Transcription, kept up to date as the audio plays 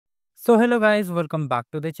So hello guys, welcome back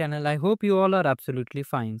to the channel. I hope you all are absolutely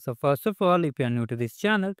fine. So first of all, if you are new to this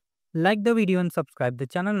channel, like the video and subscribe the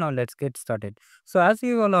channel. Now let's get started. So as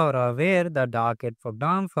you all are aware, the arcade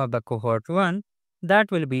program for the cohort 1 that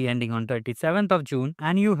will be ending on 27th of June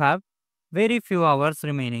and you have very few hours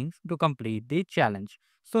remaining to complete the challenge.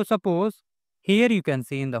 So suppose here you can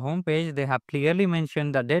see in the home page they have clearly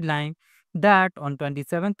mentioned the deadline that on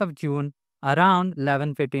 27th of June around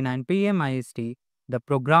 11:59 p.m. IST the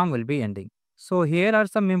program will be ending. So here are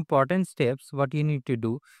some important steps what you need to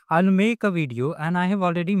do. I'll make a video and I have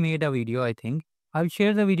already made a video I think. I'll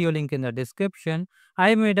share the video link in the description.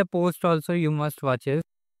 I made a post also, you must watch it.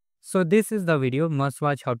 So this is the video must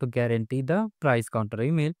watch how to guarantee the price counter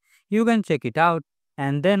email. You can check it out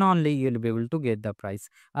and then only you'll be able to get the price.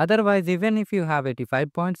 Otherwise even if you have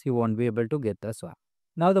 85 points you won't be able to get the swap.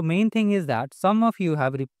 Now the main thing is that some of you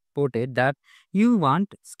have reported that you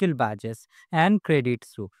want skill badges and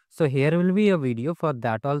credits too. So here will be a video for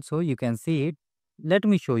that also, you can see it. Let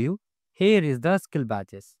me show you. Here is the skill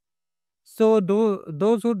badges. So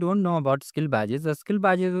those who don't know about skill badges, the skill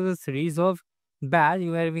badges is a series of badge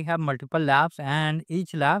where we have multiple labs and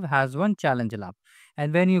each lab has one challenge lab.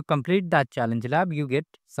 And when you complete that challenge lab, you get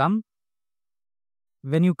some.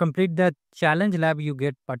 When you complete that challenge lab, you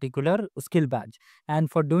get particular skill badge. And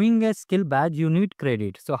for doing a skill badge, you need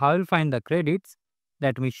credit. So how will find the credits?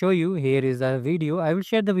 Let me show you. Here is a video. I will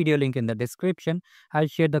share the video link in the description. I'll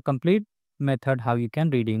share the complete method how you can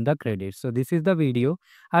redeem the credits. So this is the video.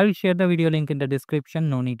 I will share the video link in the description.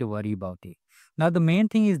 No need to worry about it. Now the main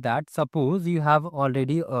thing is that suppose you have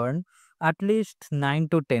already earned at least 9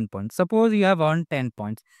 to 10 points. Suppose you have earned 10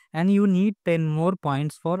 points and you need 10 more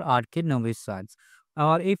points for arcade novice swords,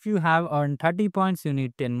 or if you have earned 30 points you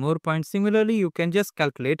need 10 more points. Similarly you can just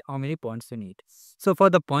calculate how many points you need. So for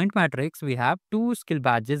the point matrix we have two skill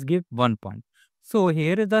badges give 1 point. So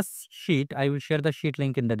here is the sheet. I will share the sheet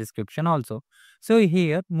link in the description also. So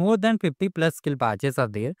here more than 50 plus skill badges are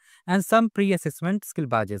there and some pre-assessment skill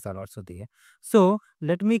badges are also there. So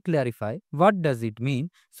let me clarify what does it mean.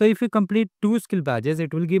 So if you complete two skill badges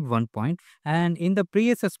it will give 1 point, and in the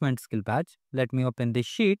pre-assessment skill badge, let me open this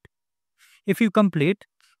sheet. If you complete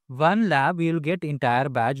one lab, you will get entire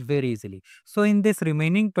badge very easily. So in this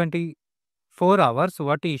remaining 24 hours,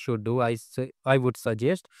 what you should do, I would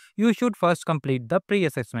suggest you should first complete the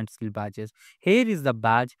pre-assessment skill badges. Here is the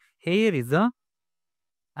badge. Here is the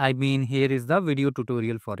here is the video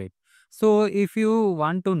tutorial for it. So if you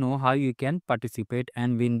want to know how you can participate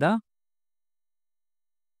and win the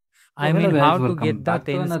So hello guys, how to welcome get the back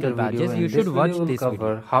to 10 another skill video. badges, In you this should watch video we'll this video.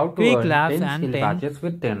 cover how to Quick earn labs 10 and skill 10 badges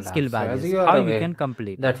with 10 skill labs. So as badges, you how are you aware can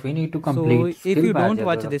complete. that we need to So complete if skill you don't badges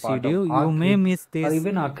watch as a this part of video, you may arcade miss or this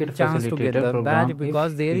even arcade chance to get facilitator the badge program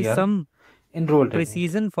because if there we is are some enrolled in it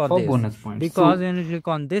precision for for this. bonus points. Because So when you click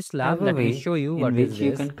on this lab, have a let me way show you in what is which you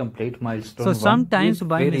this. can complete So milestone 1 sometimes is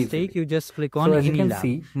by very mistake easily. you just click So on as you any can lab,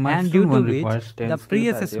 see, and due milestone to 1 which requires 10 the skill badges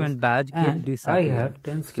pre-assessment badge get and I disappeared. have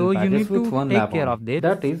 10 skill So you badges need with to 1 take lab care only. of it.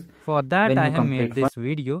 That is For that when I you have made complete this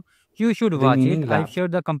video. You should watch it. remaining I've lab.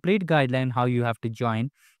 shared the complete guideline how you have to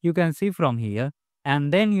join. You can see from here,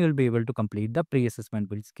 and then you'll be able to complete the pre-assessment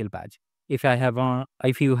build skill badge. If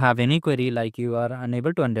you have any query like you are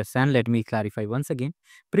unable to understand, let me clarify once again.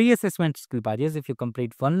 Pre-assessment skill badges, if you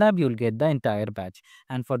complete one lab, you'll get the entire badge.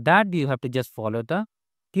 And for that, you have to just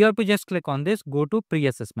you have to just click on this, go to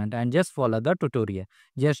pre-assessment and just follow the tutorial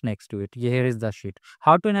just next to it. Here is the sheet.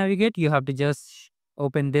 How to navigate? You have to just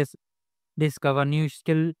open this discover new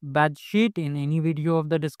skill badge sheet in any video of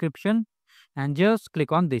the description and just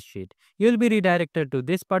click on this sheet. You'll be redirected to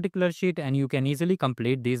this particular sheet and you can easily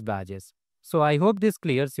complete these badges. So I hope this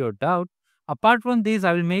clears your doubt. Apart from this,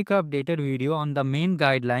 I will make an updated video on the main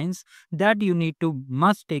guidelines that you need to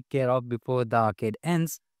must take care of before the arcade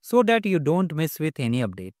ends so that you don't miss with any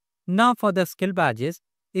update. Now for the skill badges,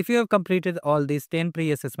 if you have completed all these 10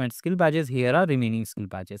 pre-assessment skill badges, here are remaining skill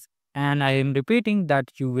badges. And I am repeating that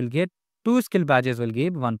you will get two skill badges will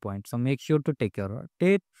give 1 point. So make sure to take care of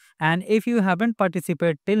it. And if you haven't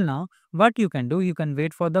participated till now, what you can do, you can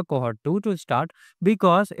wait for the cohort 2 to start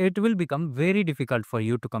because it will become very difficult for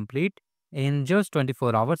you to complete in just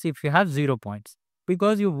 24 hours if you have 0 points.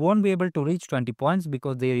 Because you won't be able to reach 20 points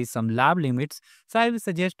because there is some lab limits. So I will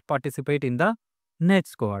suggest participate in the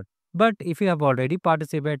next cohort. But if you have already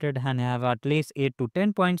participated and have at least 8 to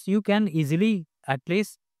 10 points, you can easily at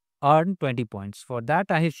least earn 20 points. For that,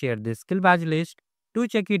 I have shared this skill badge list. Do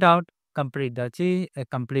check it out, complete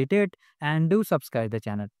it, and do subscribe the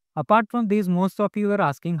channel. Apart from these, most of you are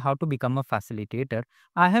asking how to become a facilitator.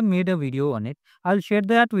 I have made a video on it. I'll share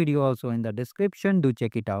that video also in the description. Do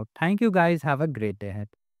check it out. Thank you guys. Have a great day ahead.